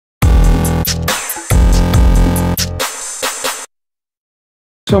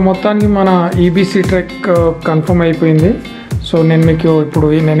So మొత్తానికి మన EBC trek confirm అయిపోయింది. సో నేను మీకు ఇప్పుడు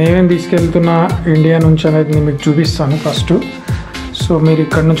నేను ఏమేమి తీసుకెళ్తున్నా ఇండియా నుంచి అనేది నేను మీకు చూపిస్తాను ఫస్ట్. సో మీరు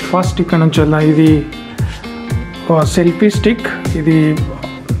ఇక్కడ నుంచి వెళ్దాం. ఇది సెల్ఫీ స్టిక్, ఇది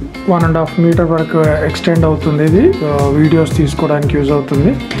 1.5 మీటర్ వరకు ఎక్స్టెండ్ అవుతుంది. ఇది వీడియోస్ తీసుకోవడానికి యూజ్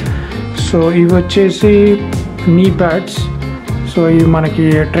అవుతుంది. సో ఇవి వచ్చేసి నీ ప్యాడ్స్. సో ఇవి మనకి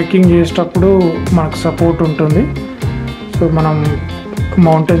ట్రెక్కింగ్ చేసేటప్పుడు మనకు సపోర్ట్ ఉంటుంది. సో మనం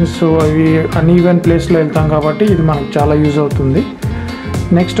మౌంటైన్స్ అవి అన్ఈవెన్ ప్లేస్లో వెళ్తాం కాబట్టి ఇది మనకు చాలా యూజ్ అవుతుంది.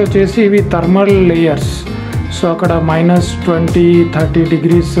 నెక్స్ట్ వచ్చేసి ఇవి థర్మల్ లేయర్స్. సో అక్కడ -20-30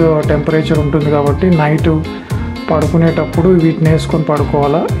 డిగ్రీస్ టెంపరేచర్ ఉంటుంది కాబట్టి నైట్ పడుకునేటప్పుడు వీటిని వేసుకొని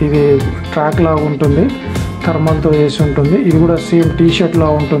పడుకోవాలా. ఇది ట్రాక్ లాగా ఉంటుంది, థర్మల్తో వేసి ఉంటుంది. ఇది కూడా సేమ్ టీషర్ట్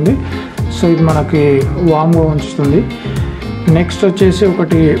లాగా ఉంటుంది. సో ఇది మనకి వామ్గా ఉంచుతుంది. నెక్స్ట్ వచ్చేసి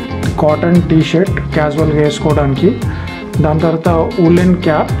ఒకటి కాటన్ టీషర్ట్ క్యాజువల్గా వేసుకోవడానికి. దాని తర్వాత woollen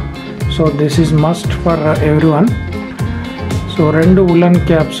cap. So this is must for everyone. So 2 woollen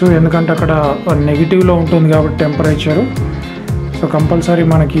caps, ఎందుకంటే అక్కడ నెగిటివ్లో ఉంటుంది కాబట్టి టెంపరేచరు. సో కంపల్సరీ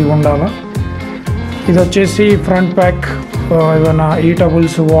మనకి ఉండాలి. ఇది వచ్చేసి ఫ్రంట్ ప్యాక్, ఏమైనా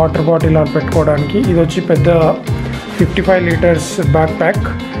ఈటబుల్స్ వాటర్ బాటిల్ అలా పెట్టుకోవడానికి. ఇది వచ్చి పెద్ద 55 litres back pack,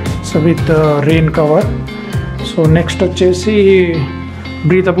 so with rain cover. So next వచ్చేసి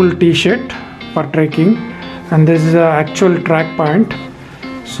breathable T shirt for trekking. And this is actual track point.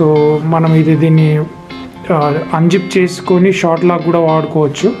 So మనం దీన్ని అన్జిప్ చేసుకొని షార్ట్ లాగా కూడా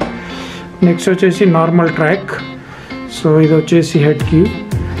వాడుకోవచ్చు. నెక్స్ట్ వచ్చేసి నార్మల్ ట్రాక్. సో ఇది వచ్చేసి హెడ్కి.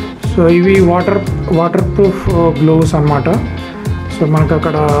 సో ఇవి వాటర్ ప్రూఫ్ గ్లోవ్స్ అన్నమాట. సో మనకు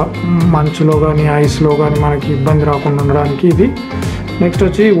అక్కడ మంచులో కానీ ఐస్లో కానీ మనకి ఇబ్బంది రాకుండా ఉండడానికి ఇది. నెక్స్ట్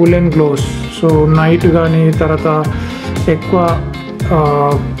వచ్చి ఉలెన్ గ్లోవ్స్. సో నైట్ కానీ తర్వాత ఎక్కువ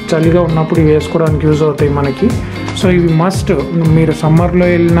చలిగా ఉన్నప్పుడు ఇవి వేసుకోవడానికి యూజ్ అవుతాయి మనకి. సో ఇవి మస్ట్. మీరు సమ్మర్లో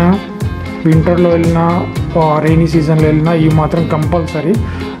వెళ్ళినా, వింటర్లో వెళ్ళినా, రైనీ సీజన్లో వెళ్ళినా ఇవి మాత్రం compulsory.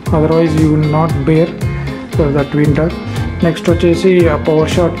 Otherwise you will not bear that winter. Next వచ్చేసి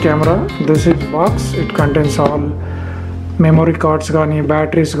power shot camera. This is box. It contains all memory cards కానీ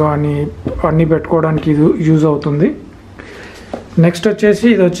బ్యాటరీస్ కానీ అన్నీ పెట్టుకోవడానికి ఇది యూజ్ అవుతుంది. నెక్స్ట్ వచ్చేసి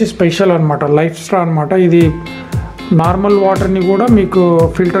ఇది వచ్చి స్పెషల్ అనమాట, లైఫ్ స్ట్రా అనమాట. ఇది నార్మల్ వాటర్ని కూడా మీకు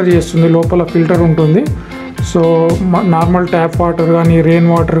ఫిల్టర్ చేస్తుంది. లోపల ఫిల్టర్ ఉంటుంది. సో నార్మల్ ట్యాప్ వాటర్ కానీ రెయిన్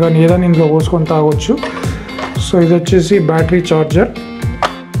వాటర్ కానీ ఏదైనా ఇందులో పోసుకొని తాగొచ్చు. సో ఇది వచ్చేసి బ్యాటరీ చార్జర్.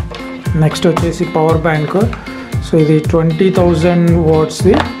 నెక్స్ట్ వచ్చేసి పవర్ బ్యాంక్. సో ఇది 20,000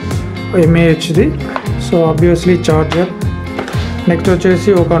 వాట్స్ది mAhది. So obviously charger. నెక్స్ట్ వచ్చేసి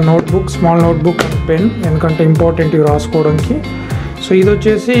ఒక notebook, small notebook and pen, ఎందుకంటే ఇంపార్టెంట్ ఇవి రాసుకోవడానికి. సో ఇది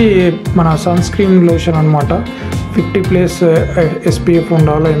వచ్చేసి మన సన్ స్క్రీన్ లోషన్ అనమాట. 50+ SPF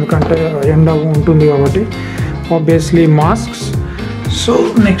ఉండాలి, ఎందుకంటే ఎండ ఉంటుంది కాబట్టి. Obviously masks. సో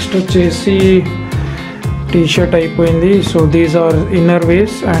నెక్స్ట్ వచ్చేసి టీషర్ట్ అయిపోయింది. So these are inner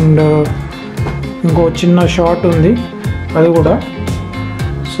ways. And ఇంకో చిన్న షార్ట్ ఉంది అది కూడా.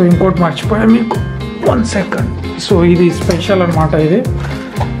 సో ఇంకోటి మర్చిపోయా మీకు, 1 సెకండ్. సో ఇది స్పెషల్ అనమాట ఇది.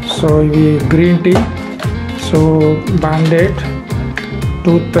 సో ఇవి green tea, so Band-Aid,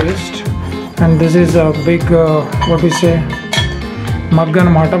 toothpaste. And this is a big what we say mug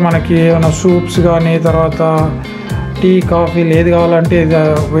అనమాట. మనకి ఏమైనా సూప్స్ కానీ తర్వాత టీ కాఫీలు ఏది కావాలంటే ఇది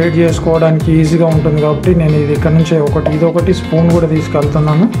వెయిట్ చేసుకోవడానికి ఈజీగా ఉంటుంది కాబట్టి నేను ఇది ఇక్కడ నుంచి ఇదొకటి స్పూన్ కూడా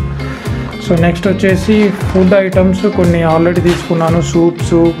తీసుకెళ్తున్నాను. సో నెక్స్ట్ వచ్చేసి ఫుడ్ ఐటమ్స్ కొన్ని ఆల్రెడీ తీసుకున్నాను.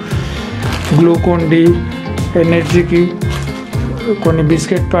 సూప్స్, గ్లూకోన్ డి, ఎనర్జీకి కొన్ని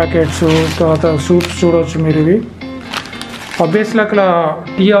బిస్కెట్ ప్యాకెట్స్, తర్వాత సూప్స్ చూడవచ్చు మీరు. ఇవి ఆబ్వియస్లీ అక్కడ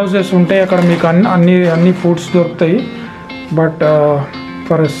టీ హౌసెస్ ఉంటాయి, అక్కడ మీకు అన్ని ఫుడ్స్ దొరుకుతాయి. But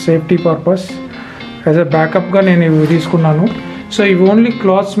for safety purpose as a బ్యాకప్గా నేను ఇవి తీసుకున్నాను. సో ఇవి ఓన్లీ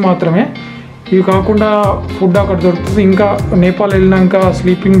క్లాత్స్ మాత్రమే, ఇవి కాకుండా ఫుడ్ అక్కడ దొరుకుతుంది. ఇంకా నేపాల్ వెళ్ళినాక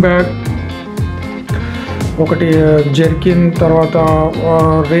స్లీపింగ్ బ్యాగ్ ఒకటి, జెర్కిన్, తర్వాత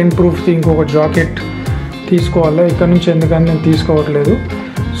రెయిన్ ప్రూఫ్ది ఇంకొక జాకెట్ తీసుకోవాలి. ఇక్కడ నుంచి ఎందుకని నేను తీసుకోవట్లేదు.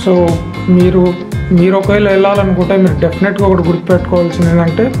 సో మీరు ఒకవేళ వెళ్ళాలనుకుంటే మీరు డెఫినెట్గా ఒకటి గుర్తుపెట్టుకోవాల్సింది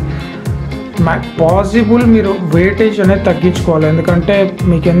ఏంటంటే పాసిబుల్ మీరు వెయిటేజ్ అనేది తగ్గించుకోవాలి. ఎందుకంటే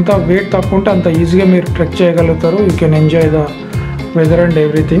మీకు ఎంత వెయిట్ తక్కువ ఉంటే అంత ఈజీగా మీరు ట్రెక్ చేయగలుగుతారు. You can enjoy the weather and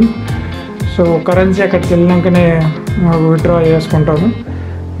everything. So currency అక్కడికి వెళ్ళినాకనే విత్డ్రా చేసుకుంటాను.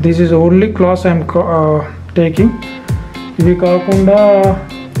 This is only class I'm taking. ఇవి కాకుండా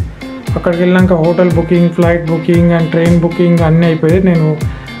అక్కడికి వెళ్ళాక hotel booking, flight booking and train booking అన్నీ అయిపోయాయి. నేను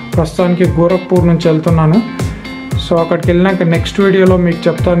ప్రస్తుతానికి గోరఖ్పూర్ నుంచి వెళ్తున్నాను. సో అక్కడికి వెళ్ళినాక నెక్స్ట్ వీడియోలో మీకు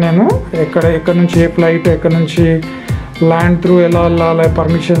చెప్తాను నేను ఎక్కడ నుంచి ఏ ఫ్లైట్, ఎక్కడ నుంచి ల్యాండ్ త్రూ ఎలా వెళ్ళాలి,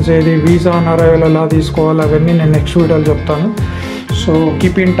 పర్మిషన్స్ ఏది, వీసా ఆన్ అరైవల్ ఎలా తీసుకోవాలి, అవన్నీ నేను నెక్స్ట్ వీడియోలో చెప్తాను. So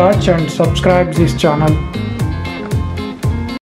keep in touch and subscribe this channel.